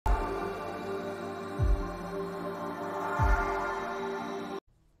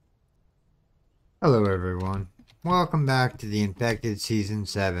Hello everyone, welcome back to the Infected Season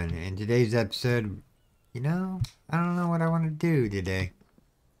 7. In today's episode, I don't know what I want to do today.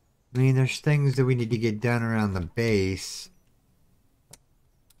 I mean, there's things that we need to get done around the base.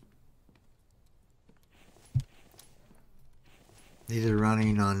 These are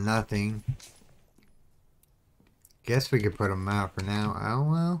running on nothing. Guess we could put them out for now. Oh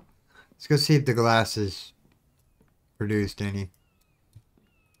well. Let's go see if the glass has produced any.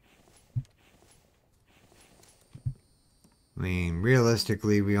 I mean,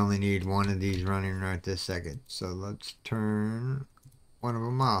 realistically, we only need one of these running right this second. So let's turn one of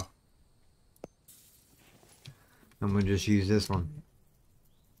them off. And we'll just use this one.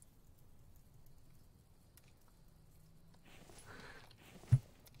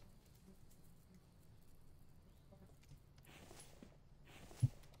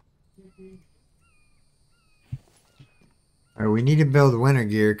 Alright, we need to build winter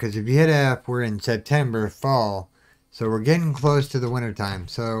gear because if you hit F, we're in September, fall. So we're getting close to the winter time.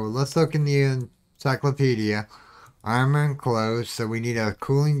 So let's look in the encyclopedia. Armor and clothes. So we need a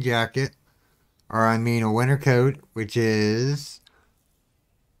cooling jacket. Or I mean a winter coat, which is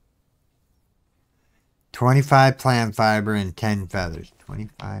 25 plant fiber and 10 feathers.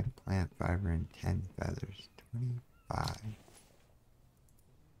 25 plant fiber and 10 feathers. 25.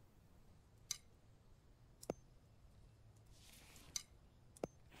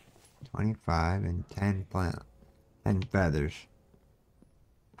 25 and 10 plant and feathers.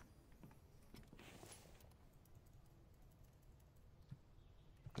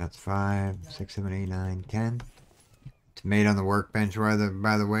 That's 5, 6, 7, 8, 9, 10. It's made on the workbench, by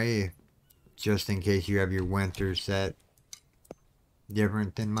the way, just in case you have your winter set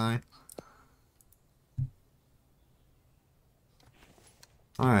different than mine.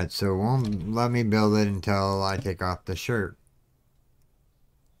 Alright, so it won't let me build it until I take off the shirt.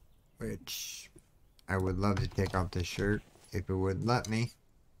 Which I would love to take off this shirt if it would let me.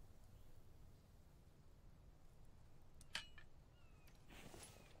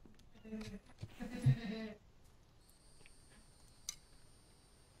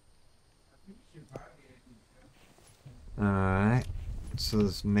 Alright, so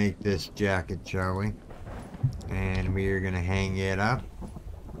let's make this jacket, shall we? And we are going to hang it up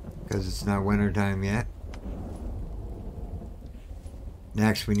because it's not winter time yet.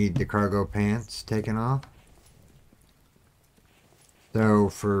 Next, we need the cargo pants taken off. So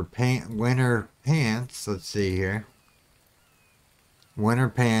for winter pants, let's see here. Winter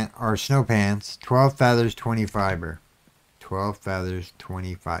pant or snow pants, 12 feathers, 20 fiber. 12 feathers,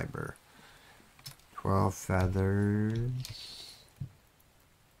 20 fiber. 12 feathers.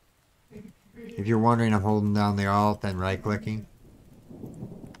 If you're wondering, I'm holding down the Alt and right clicking.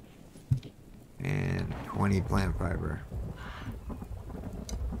 And 20 plant fiber.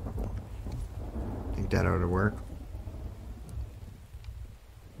 I think that ought to work.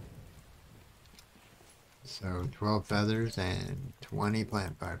 So 12 feathers and 20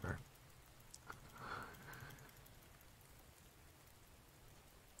 plant fiber.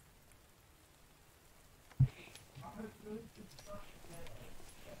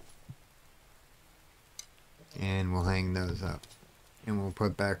 And we'll hang those up. And we'll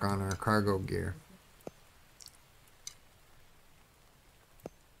put back on our cargo gear.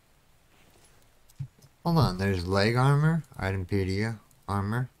 Hold on, there's leg armor, itempedia,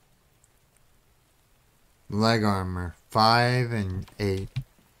 armor. Leg armor, 5 and 8.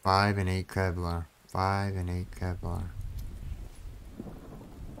 5 and 8 Kevlar. 5 and 8 Kevlar.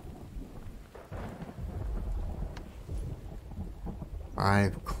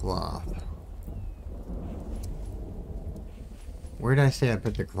 Five cloth. Where did I say I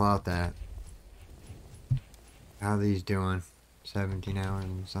put the cloth at? How are these doing? 17 hours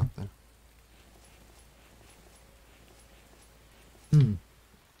and something. Can't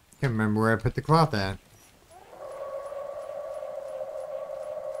remember where I put the cloth at.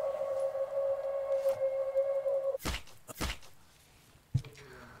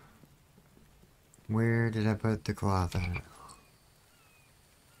 Where did I put the cloth at?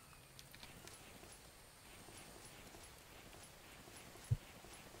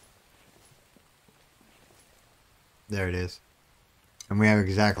 There it is. And we have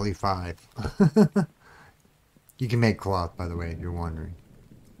exactly 5. You can make cloth, by the way, if you're wondering.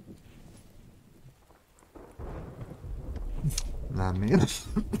 Not me. Oops.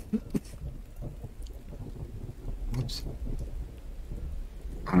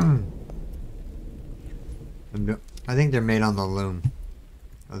 I think they're made on the loom.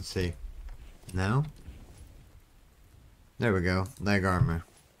 Let's see. No? There we go. Leg armor.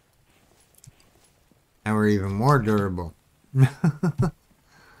 And we're even more durable.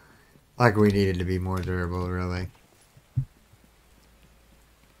 Like we needed to be more durable, really.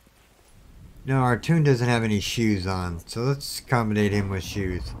 No, our tune doesn't have any shoes on, so let's accommodate him with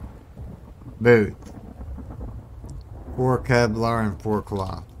shoes. Boot. 4 Kevlar and 4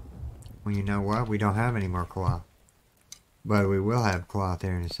 cloth. Well, you know what? We don't have any more cloth. But we will have cloth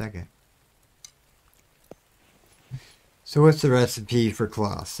here in a second. So what's the recipe for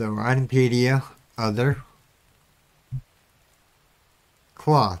cloth? So Itempedia, other,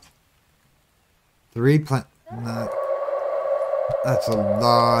 cloth. 3 plant... That's a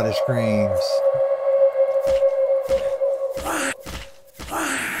lot of screams.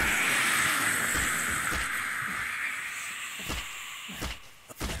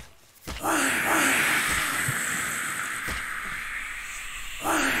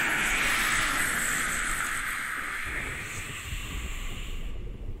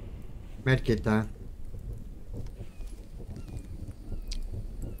 Medkit time.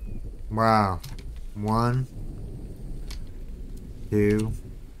 Wow. 1, 2,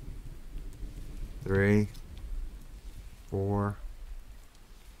 3, 4,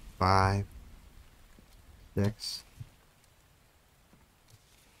 5, 6,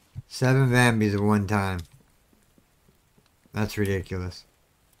 7 Vambies at one time. That's ridiculous.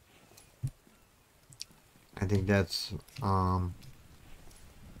 I think that's, why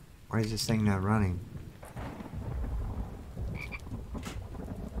is this thing not running?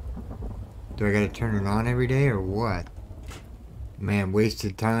 Do I gotta turn it on every day or what? Man,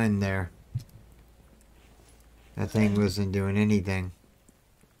 wasted time there. That thing wasn't doing anything.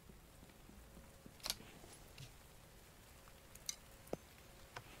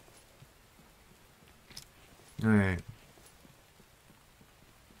 Alright.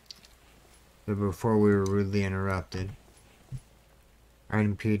 So before we were rudely interrupted.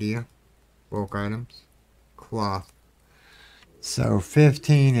 Itempedia. Bulk items. Cloth. So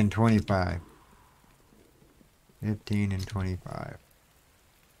 15 and 25. 15 and 25.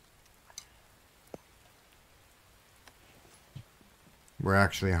 We're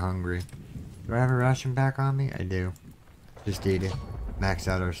actually hungry. Do I have a ration pack on me? I do. Just eat it. Max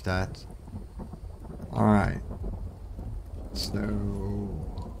out our stats. Alright. So...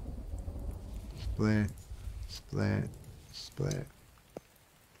 Split. Split. Split.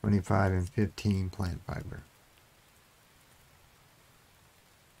 25 and 15 plant fiber.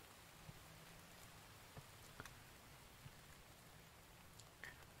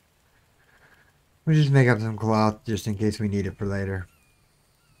 We'll just make up some cloth just in case we need it for later.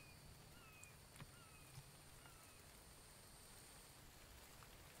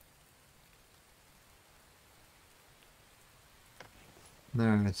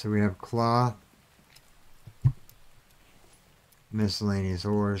 Alright, so we have cloth. Miscellaneous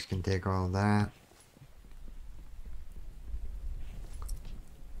ores can take all that.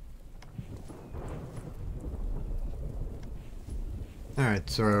 Alright,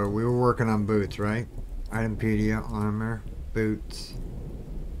 so we were working on boots, right? Itempedia, armor, boots.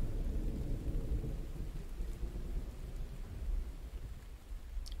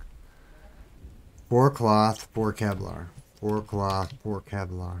 Four cloth, 4 Kevlar. 4 cloth, 4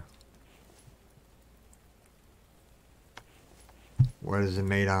 Kevlar. What is it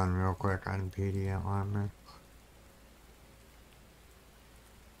made on real quick? Itempedia, armor.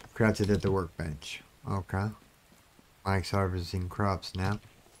 Crafted at the workbench. Okay. Mike's harvesting crops now.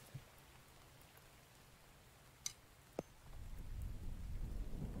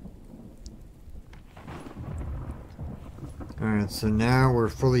 Alright, so now we're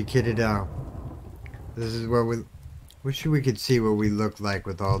fully kitted out. This is what we... Wish we could see what we look like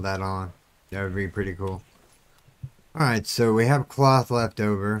with all that on. That would be pretty cool. Alright, so we have cloth left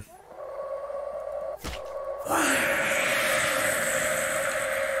over.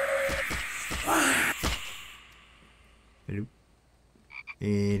 Hello?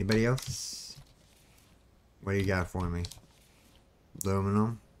 Anybody else? What do you got for me?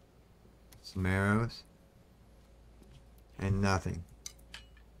 Aluminum. Some arrows. And nothing.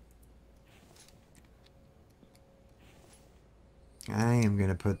 I am going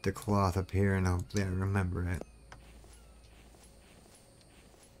to put the cloth up here and hopefully I remember it.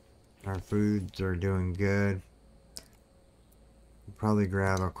 Our foods are doing good. We'll probably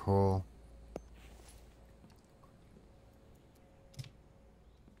grab a coal.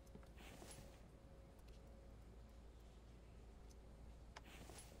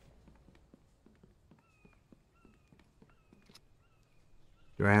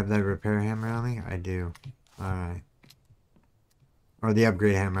 Do I have that repair hammer on me? I do. Alright. Or the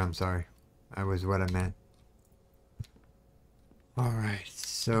upgrade hammer, I'm sorry. That was what I meant. Alright,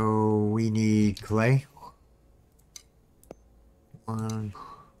 so we need clay. 1,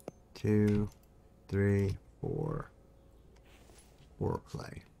 2, 3, 4. 4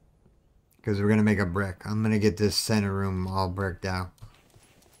 clay. Because we're going to make a brick. I'm going to get this center room all bricked out.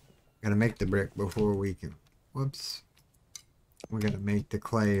 Gotta make the brick before we can... Whoops. We're going to make the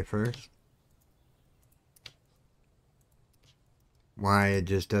clay first. Why it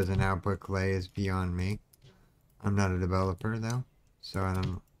just doesn't output clay is beyond me. I'm not a developer though. So I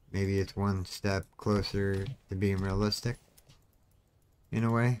don't... Maybe it's one step closer to being realistic. In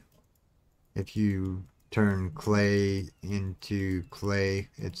a way. If you turn clay into clay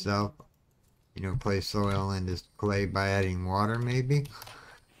itself. You know, clay soil into clay by adding water maybe.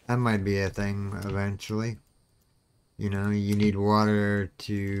 That might be a thing eventually. You know, you need water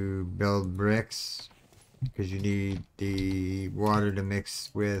to build bricks. Because you need the water to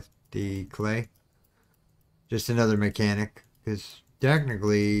mix with the clay. Just another mechanic. Because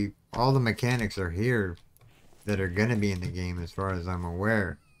technically, all the mechanics are here that are going to be in the game as far as I'm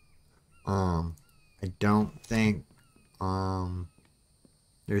aware. I don't think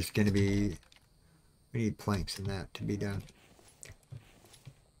there's going to be... We need planks in that to be done.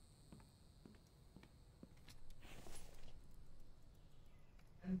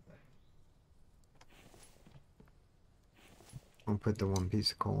 I'll put the one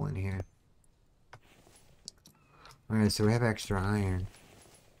piece of coal in here. Alright, so we have extra iron.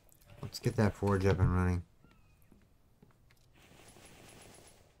 Let's get that forge up and running.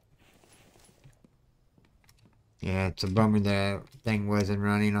 Yeah, it's a bummer that thing wasn't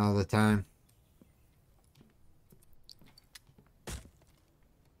running all the time.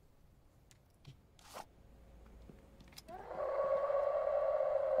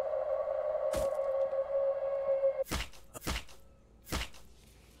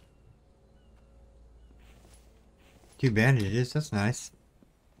 Two bandages, that's nice.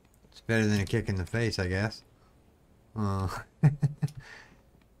 It's better than a kick in the face, I guess. Oh.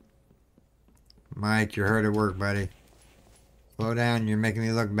 Mike, you're hard at work, buddy. Slow down, you're making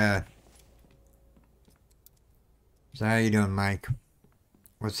me look bad. So how you doing, Mike?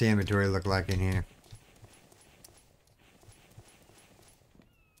 What's the inventory look like in here?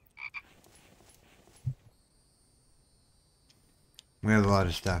 We have a lot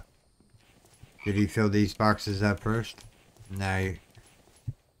of stuff. Did you fill these boxes up first? No.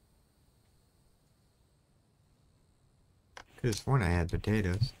 Could have sworn I had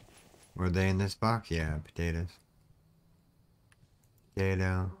potatoes. Were they in this box? Yeah, potatoes.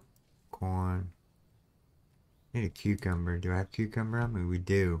 Potato. Corn. Need a cucumber. Do I have cucumber on me? We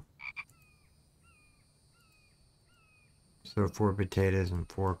do. So 4 potatoes and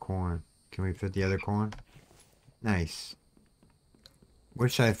 4 corn. Can we fit the other corn? Nice.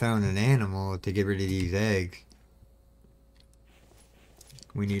 Wish I found an animal to get rid of these eggs.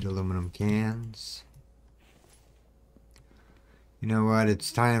 We need aluminum cans. You know what?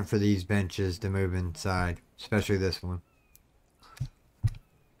 It's time for these benches to move inside. Especially this one.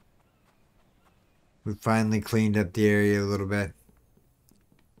 We finally cleaned up the area a little bit.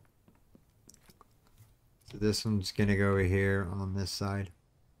 So this one's going to go over here on this side.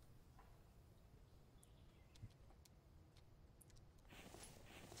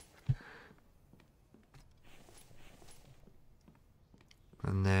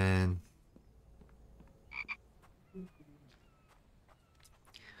 And then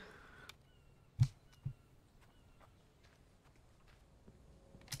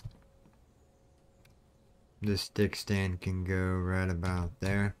this stick stand can go right about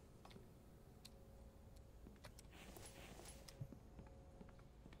there.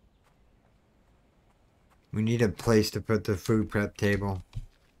 We need a place to put the food prep table.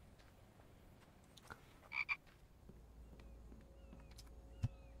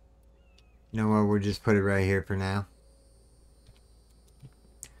 You know what, we'll just put it right here for now.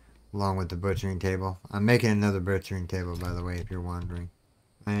 Along with the butchering table. I'm making another butchering table, by the way, if you're wondering.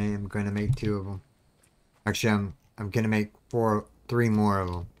 I am going to make 2 of them. Actually, I'm going to make 3 more of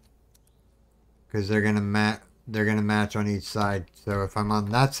them. Because they're going to match on each side. So if I'm on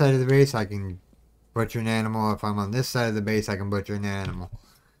that side of the base, I can butcher an animal. If I'm on this side of the base, I can butcher an animal.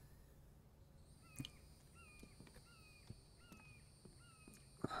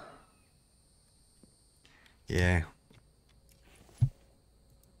 Yeah.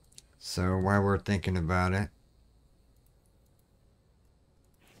 So while we're thinking about it,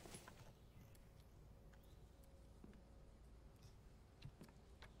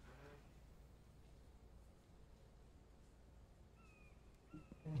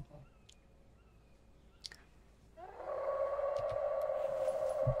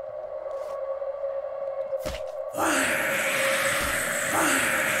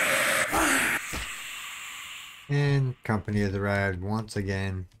 and company has arrived once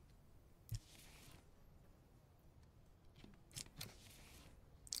again.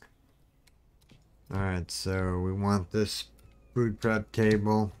 Alright, so we want this food prep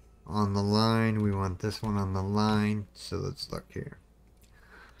table on the line. We want this one on the line. So let's look here.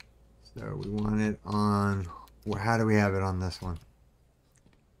 So we want it on... How do we have it on this one?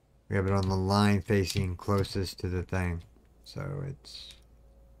 We have it on the line facing closest to the thing. So it's...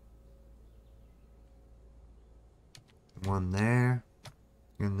 one there.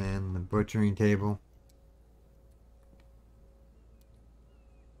 And then the butchering table.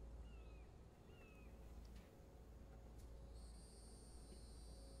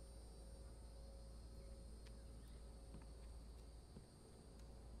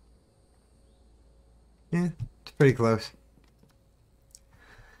 Yeah, it's pretty close.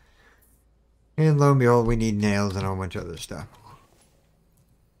 And lo and behold, we need nails and a whole bunch of other stuff.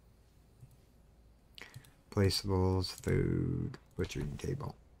 Placeables, food, butchering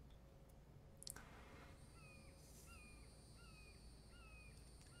table.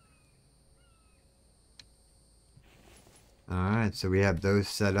 Alright, so we have those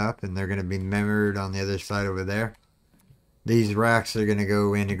set up and they're going to be mirrored on the other side over there. These racks are going to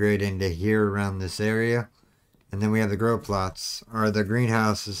go integrate into here around this area. And then we have the grow plots, or the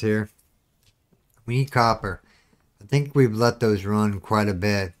greenhouses here. We need copper. I think we've let those run quite a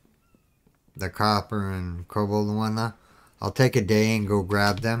bit. The copper and cobalt and whatnot. I'll take a day and go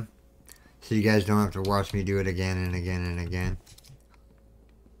grab them. So you guys don't have to watch me do it again and again and again.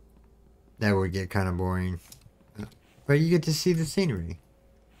 That would get kind of boring. But you get to see the scenery.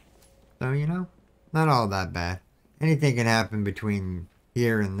 So, you know, not all that bad. Anything can happen between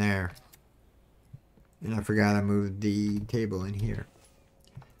here and there. And I forgot I moved the table in here.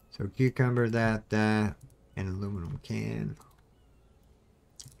 So cucumber, that, and aluminum can.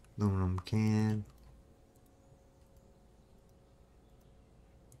 Aluminum can.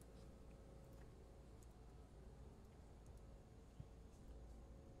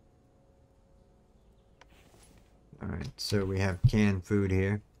 Alright, so we have canned food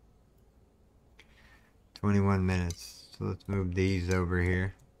here. 21 minutes. So let's move these over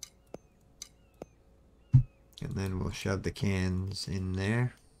here. And then we'll shove the cans in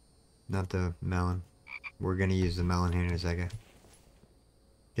there. Not the melon. We're going to use the melon here in a second.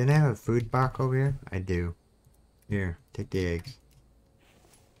 Didn't I have a food box over here? I do. Here, take the eggs.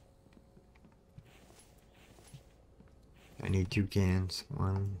 I need 2 cans.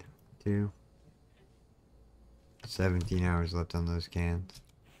 1, 2. 17 hours left on those cans.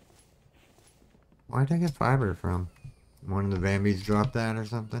 Why'd I get fiber from? One of the Vambies dropped that or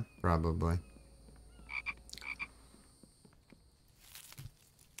something? Probably.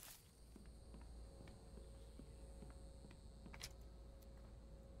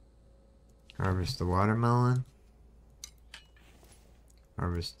 Harvest the watermelon.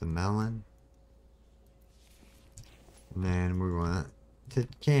 Harvest the melon. And then we want to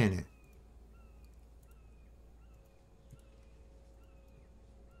can it.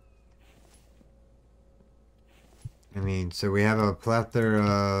 I mean, so we have a plethora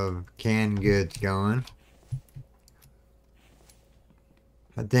of canned goods going.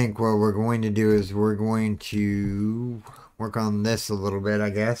 I think what we're going to do is we're going to work on this a little bit,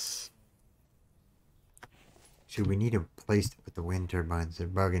 I guess. Shoot, we need a place to put the wind turbines. They're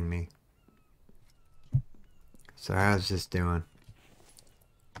bugging me. So how's this doing?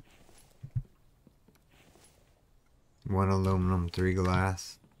 1 aluminum, 3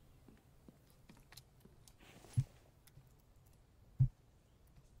 glass.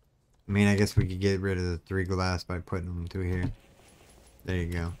 I mean, I guess we could get rid of the 3 glass by putting them through here. There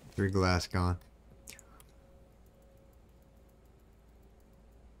you go. 3 glass gone.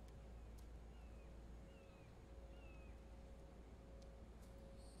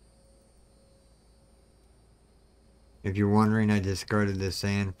 If you're wondering, I discarded this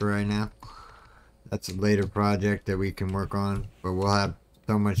sand for right now. That's a later project that we can work on, but we'll have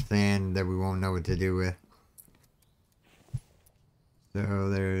so much sand that we won't know what to do with. So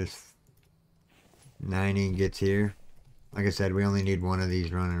there's 9 ingots here. Like I said, we only need 1 of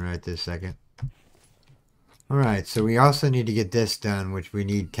these running right this second. Alright, so we also need to get this done, which we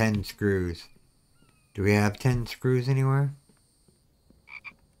need 10 screws. Do we have 10 screws anywhere?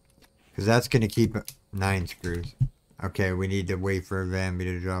 Because that's going to keep 9 screws. Okay, we need to wait for a Vambi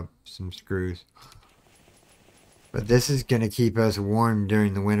to drop some screws. But this is going to keep us warm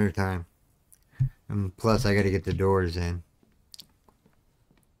during the winter time. And plus, I got to get the doors in.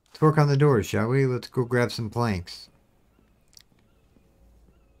 Let's work on the doors, shall we? Let's go grab some planks.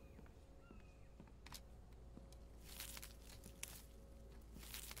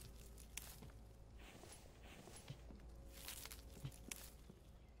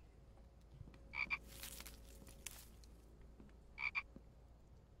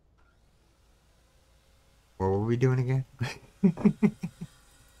 we doing again?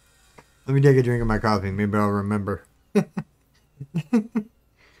 Let me take a drink of my coffee. Maybe I'll remember. We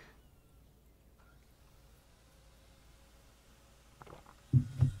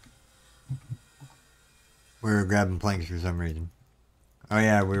were grabbing planks for some reason. Oh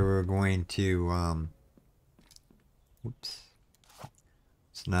yeah, we were going to, Oops.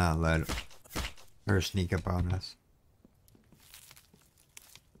 Let's not let her sneak up on us.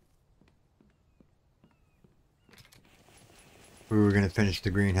 We were going to finish the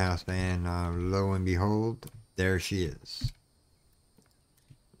greenhouse, and lo and behold, there she is.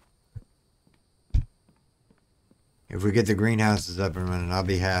 If we get the greenhouses up and running, I'll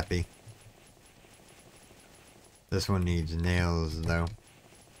be happy. This one needs nails, though.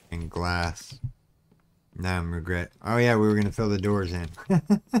 And glass. Now I'm regret. Oh yeah, we were going to fill the doors in.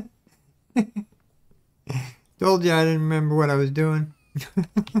 Told you I didn't remember what I was doing.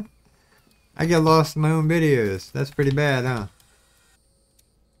 I get lost in my own videos. That's pretty bad, huh?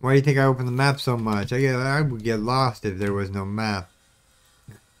 Why do you think I open the map so much? I would get lost if there was no map.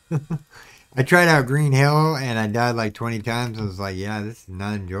 I tried out Green Hill and I died like 20 times. I was like, yeah, this is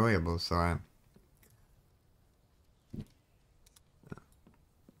not enjoyable. So I'm...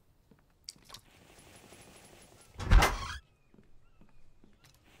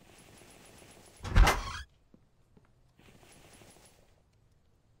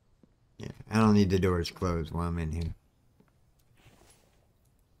 Yeah, I don't need the doors closed while I'm in here.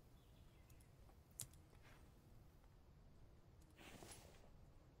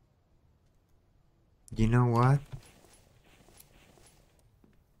 You know what?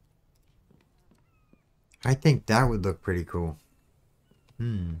 I think that would look pretty cool.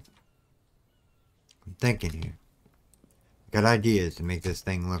 I'm thinking here. Got ideas to make this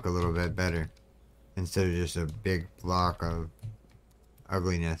thing look a little bit better. Instead of just a big block of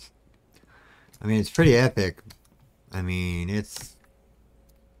ugliness. I mean, it's pretty epic. I mean, it's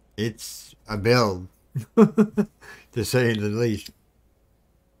a build. To say the least.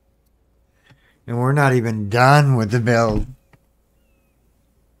 And we're not even done with the build.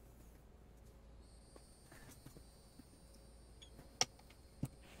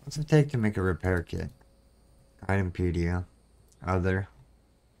 What's it take to make a repair kit? Itempedia. Other.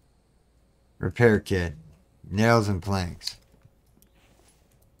 Repair kit. Nails and planks.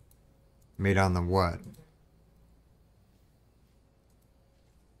 Made on the what?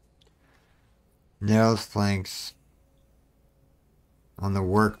 Nails, planks. On the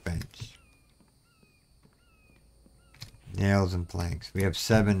workbench. Nails and planks. We have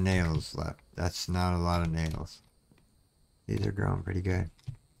 7 nails left. That's not a lot of nails. These are growing pretty good.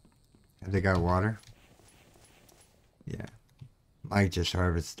 Have they got water? Yeah. Mike just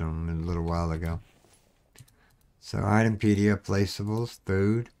harvested them a little while ago. So, Itempedia, placeables,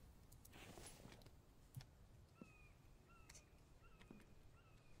 food.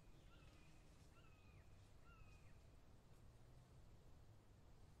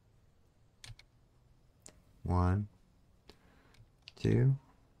 One, 2,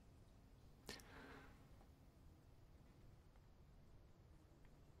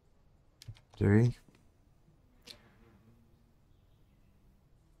 3.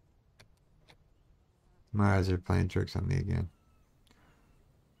 My eyes are playing tricks on me again.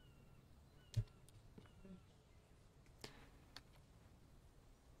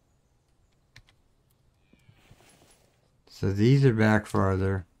 So these are back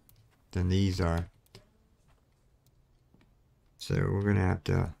farther than these are. So we're going to have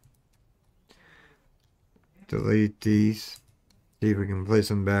to delete these. See if we can place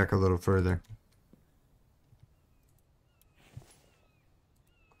them back a little further.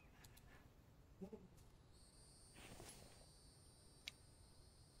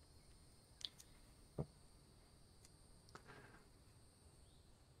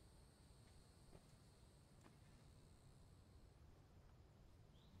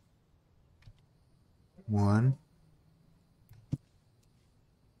 One,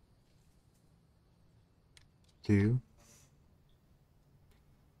 2,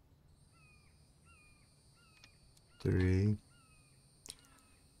 3,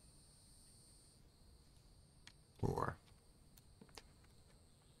 4.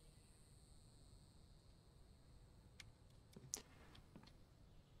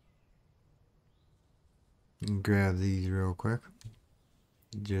 And grab these real quick.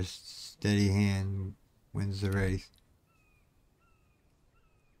 Just steady hand wins the race.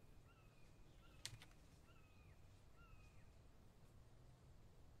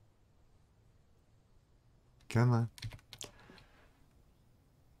 Come on.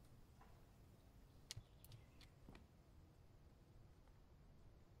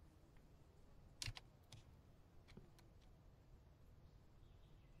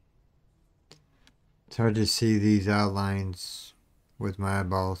 It's hard to see these outlines with my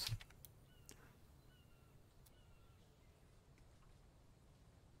eyeballs.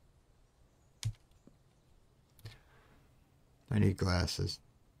 I need glasses.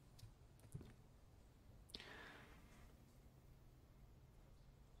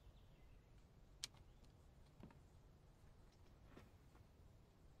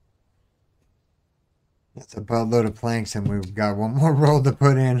 That's a buttload of planks, and we've got one more roll to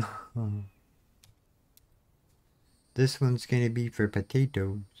put in. This one's gonna be for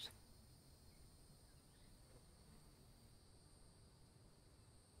potatoes.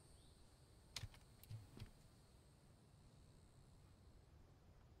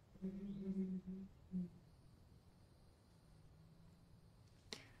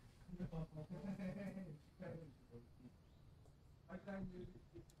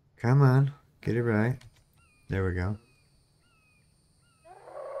 Come on, get it right. There we go.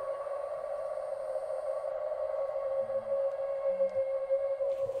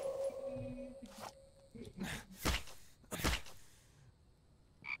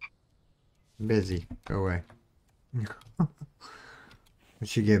 Busy. Go away.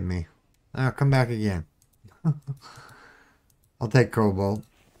 What you give me? Oh, come back again. I'll take cobalt.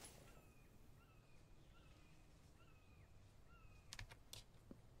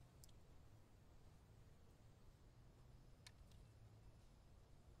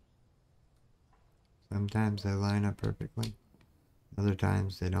 Sometimes they line up perfectly. Other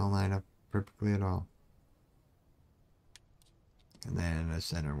times they don't line up perfectly at all. And then a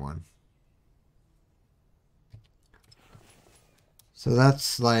center one. So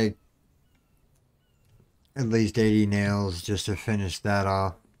that's like at least 80 nails just to finish that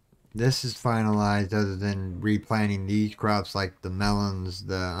off. This is finalized other than replanting these crops like the melons,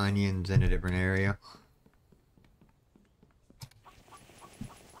 the onions in a different area.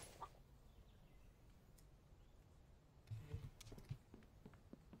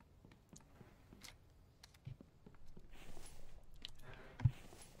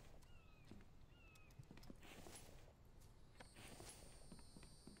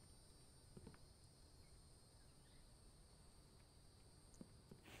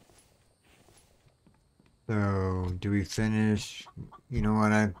 So, do we finish? You know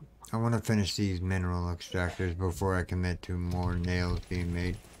what? I want to finish these mineral extractors before I commit to more nails being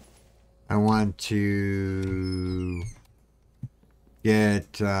made. I want to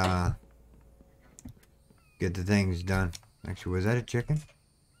get the things done. Actually, was that a chicken?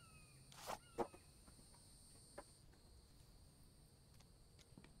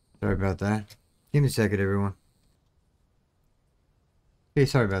 Sorry about that. Give me a second, everyone. Hey,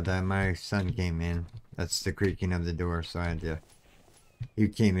 sorry about that. My son came in. That's the creaking of the door, so I had to... You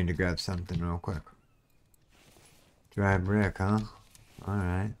came in to grab something real quick. Dry brick, huh?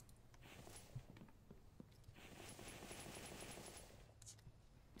 Alright.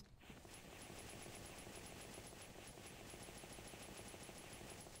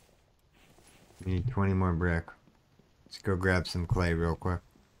 We need 20 more brick. Let's go grab some clay real quick.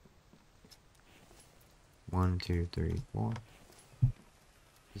 1, 2, 3, 4.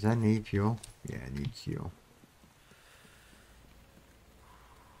 Does that need fuel? Yeah, it needs fuel.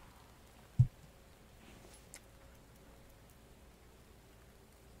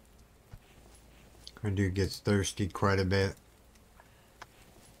 Our dude gets thirsty quite a bit.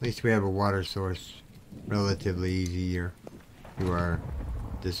 At least we have a water source relatively easier to our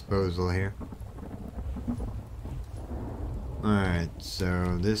disposal here. Alright,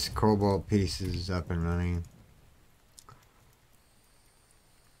 so this cobalt piece is up and running.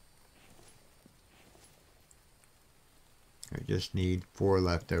 I just need 4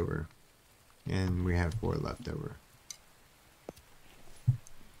 left over. And we have 4 left over.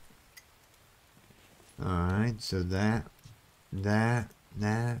 Alright, so that.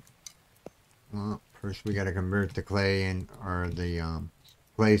 Well, first we gotta convert the clay or the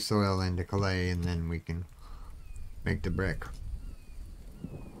clay soil into clay, and then we can make the brick.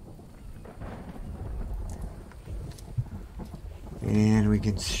 And we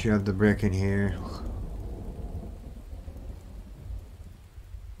can shove the brick in here.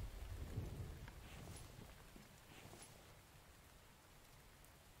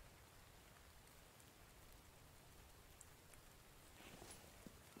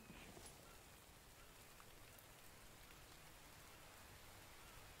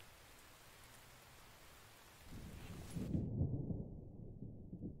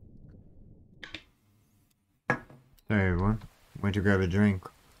 Sorry everyone, went to grab a drink.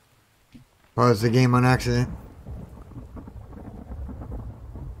 Pause the game on accident.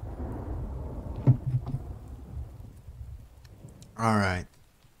 Alright.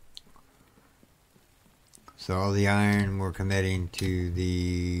 So all the iron we're committing to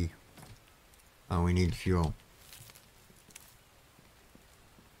the... Oh, we need fuel.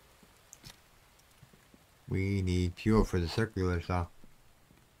 We need fuel for the circular saw.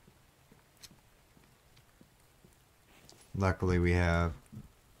 Luckily we have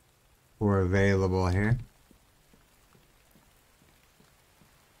 4 available here.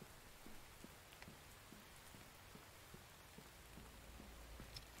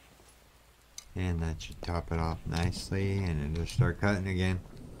 And that should top it off nicely, and it'll start cutting again.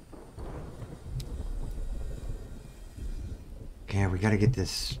 Okay, we gotta get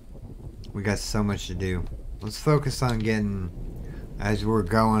this. We got so much to do. Let's focus on getting, as we're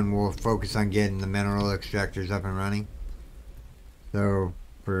going, we'll focus on getting the mineral extractors up and running. So,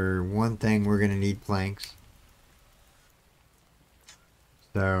 for one thing, we're gonna need planks.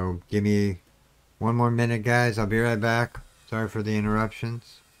 So, give me 1 more minute, guys. I'll be right back. Sorry for the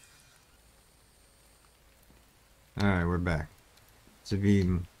interruptions. Alright, we're back. To be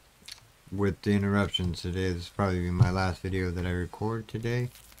with the interruptions today, this will probably be my last video that I record today.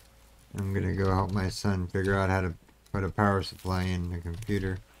 I'm gonna go help my son figure out how to put a power supply in the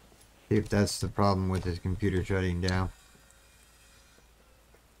computer. See if that's the problem with his computer shutting down.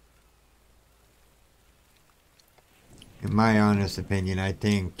 In my honest opinion, I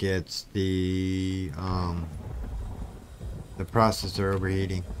think it's the processor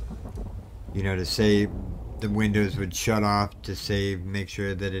overheating. You know, to save, the Windows would shut off to save, make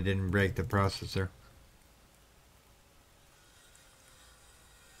sure that it didn't break the processor.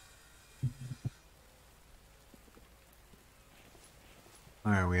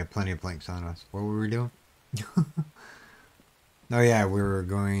 Alright, we have plenty of planks on us. What were we doing? Oh yeah, we were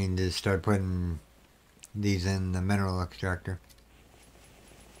going to start putting these in the mineral extractor.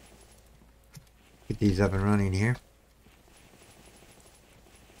 Get these up and running here.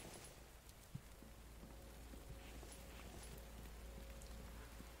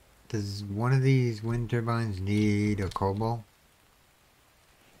 Does one of these wind turbines need a cobalt?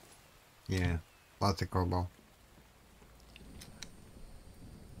 Yeah, lots of cobalt.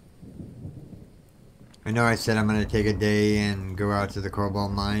 I know I said I'm going to take a day and go out to the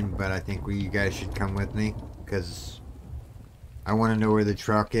cobalt mine, but I think you guys should come with me, because I want to know where the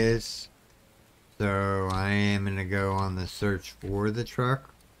truck is. So I am going to go on the search for the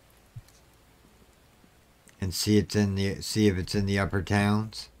truck and see if it's in the upper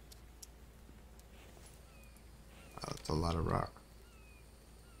towns. Oh, it's a lot of rock.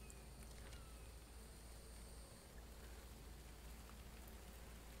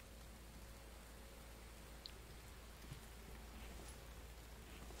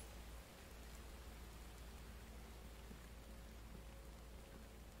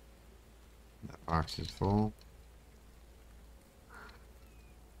 That box is full.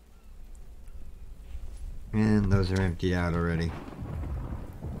 And those are emptied out already.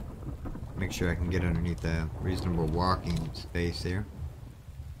 Make sure I can get underneath a reasonable walking space here.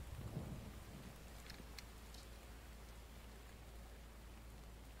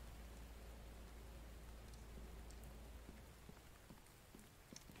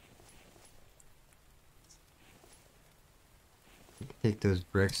 Take those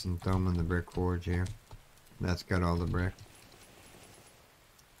bricks and throw them in the brick forge here. That's got all the brick.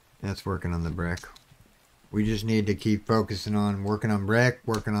 That's working on the brick. We just need to keep focusing on working on brick,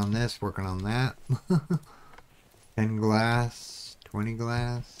 working on this, working on that. 10 glass, 20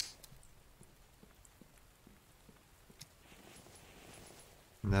 glass.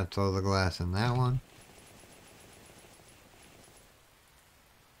 And that's all the glass in that one.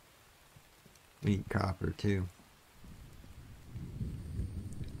 We need copper too.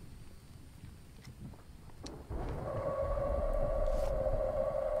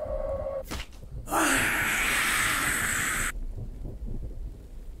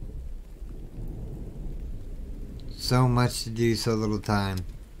 So much to do, so little time.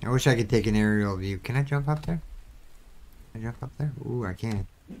 I wish I could take an aerial view. Can I jump up there? Can I jump up there? Ooh, I can.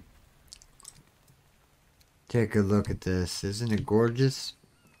 Take a look at this. Isn't it gorgeous?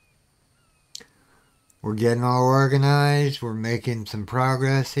 We're getting all organized. We're making some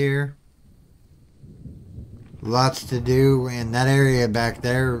progress here. Lots to do. And that area back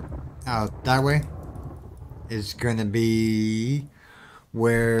there, out that way, is going to be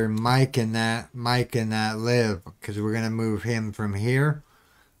where Mike and that live, because we're gonna move him from here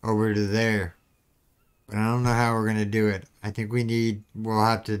over to there. But I don't know how we're gonna do it. I think we'll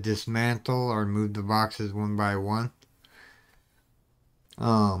have to dismantle or move the boxes one by one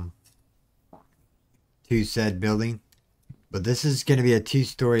to said building. But this is gonna be a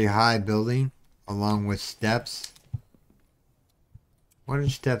 2-story high building along with steps. What do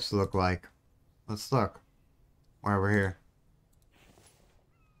steps look like? Let's look. while we're here.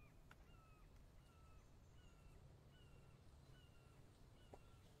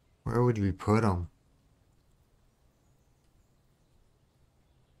 Where would we put them?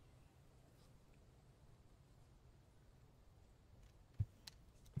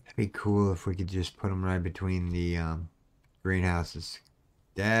 It'd be cool if we could just put them right between the greenhouses.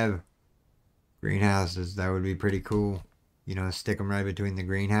 Dev, greenhouses, that would be pretty cool. You know, stick them right between the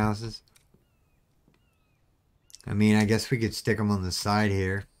greenhouses. I mean, I guess we could stick them on the side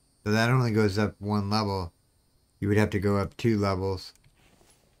here. So that only goes up one level. You would have to go up 2 levels.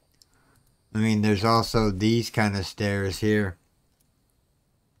 I mean, there's also these kind of stairs here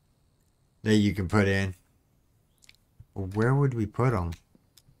that you can put in. Well, where would we put them?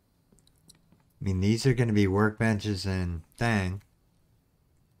 I mean, these are going to be workbenches and thing.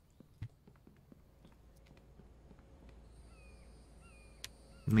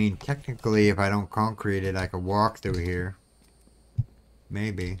 I mean, technically, if I don't concrete it, I could walk through here.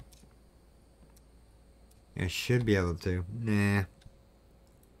 Maybe. I should be able to. Nah.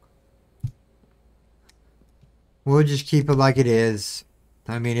 We'll just keep it like it is.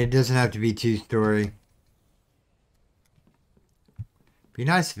 I mean, it doesn't have to be 2-story. Be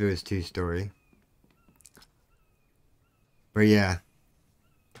nice if it was 2-story. But yeah.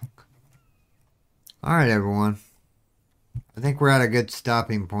 Alright, everyone. I think we're at a good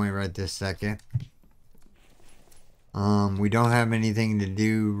stopping point right this second. We don't have anything to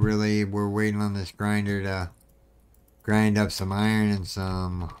do, really. We're waiting on this grinder to grind up some iron and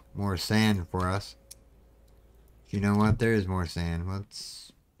some more sand for us. You know what? There is more sand.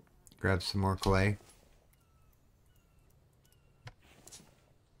 Let's grab some more clay.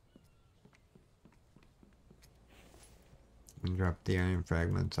 And drop the iron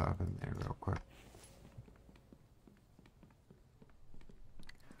fragments off in there real quick.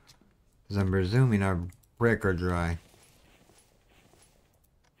 Because I'm presuming our brick are dry.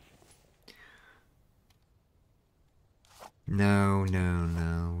 No, no,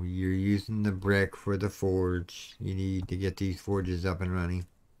 no. You're using the brick for the forge. You need to get these forges up and running.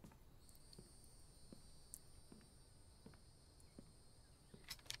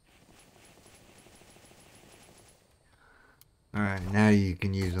 Alright, now you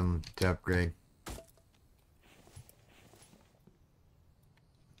can use them to upgrade.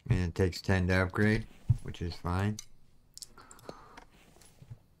 And it takes 10 to upgrade, which is fine.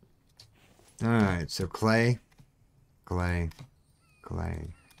 Alright, so clay, clay, clay,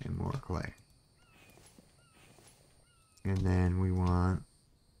 and more clay. And then we want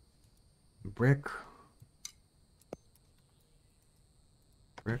brick,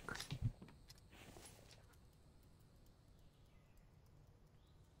 brick.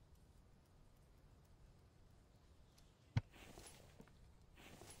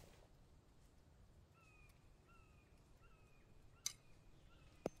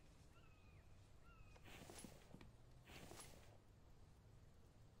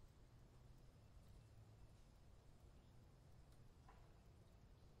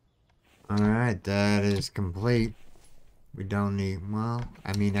 Alright, that is complete. We don't need, well,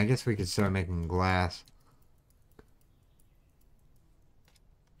 I mean, I guess we could start making glass.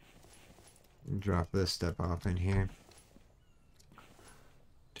 Drop this step off in here.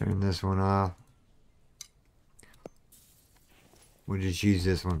 Turn this one off. We'll just use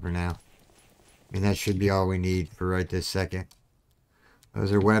this one for now. I mean, that should be all we need for right this second.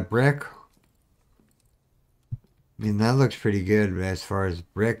 Those are wet brick. I mean, that looks pretty good as far as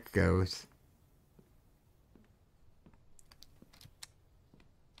brick goes.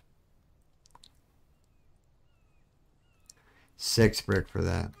 Six brick for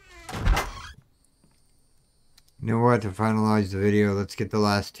that. You know what? To finalize the video, let's get the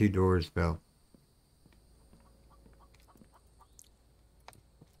last 2 doors built.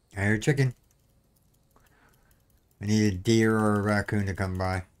 I hear a chicken. I need a deer or a raccoon to come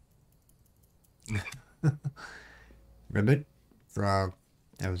by. Ribbit? Frog.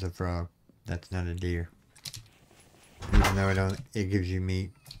 That was a frog. That's not a deer. Even though it gives you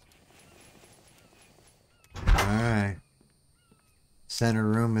meat. Alright. Center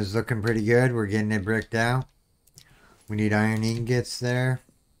room is looking pretty good. We're getting it bricked out. We need iron ingots there.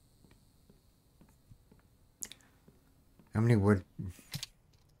 How many wood?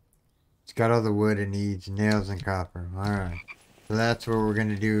 It's got all the wood it needs, nails and copper. Alright. So that's what we're going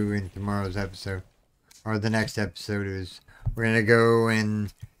to do in tomorrow's episode. Or the next episode is we're going to go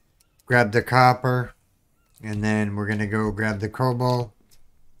and grab the copper. And then we're going to go grab the cobalt.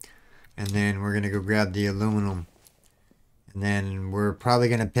 And then we're going to go grab the aluminum. And then we're probably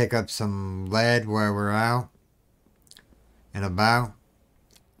going to pick up some lead while we're out and about.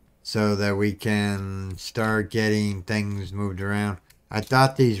 so that we can start getting things moved around. I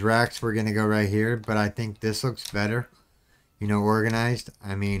thought these racks were going to go right here, but I think this looks better, you know, organized.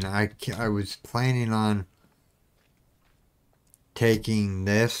 I mean, I was planning on taking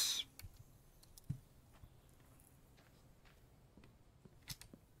this.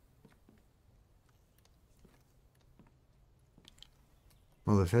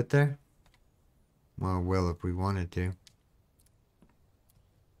 Will it fit there? Well, it will if we wanted to.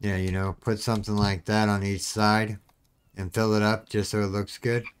 Yeah, you know, put something like that on each side and fill it up just so it looks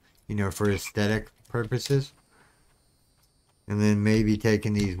good, you know, for aesthetic purposes. And then maybe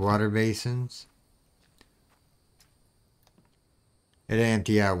taking these water basins. It'll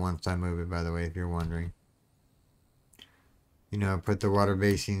empty out once I move it, by the way, if you're wondering. You know, put the water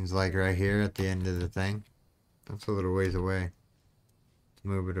basins like right here at the end of the thing. That's a little ways away.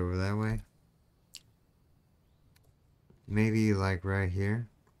 Move it over that way. Maybe like right here.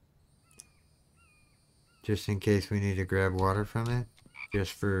 Just in case we need to grab water from it.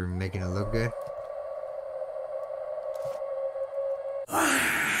 Just for making it look good.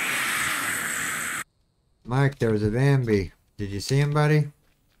 Mike, there was a Vamby. Did you see him, buddy?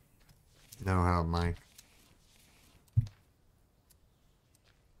 No help, Mike.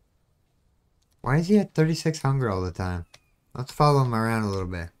 Why is he at 36 hunger all the time? Let's follow him around a little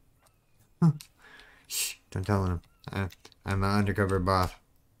bit. Shh, don't tell him. I'm an undercover boss.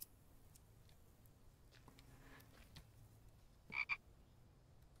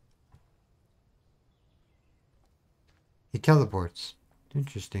 He teleports.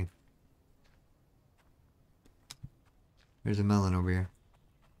 Interesting. There's a melon over here.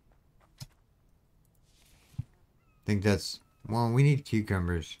 I think that's... Well, we need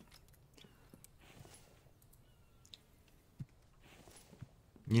cucumbers.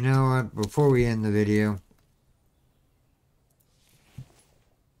 You know what? Before we end the video,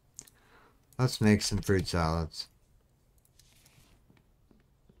 let's make some fruit salads.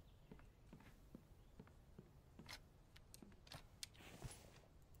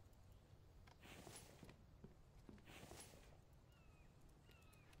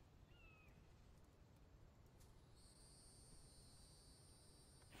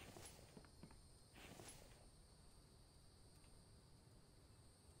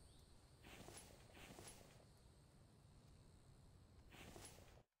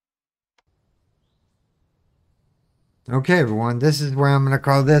 Okay, everyone, this is where I'm going to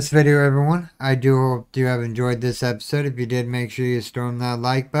call this video, everyone. I do hope you have enjoyed this episode. If you did, make sure you storm that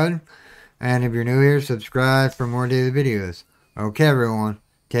like button. And if you're new here, subscribe for more daily videos. Okay, everyone,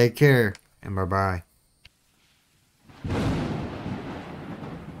 take care, and bye-bye.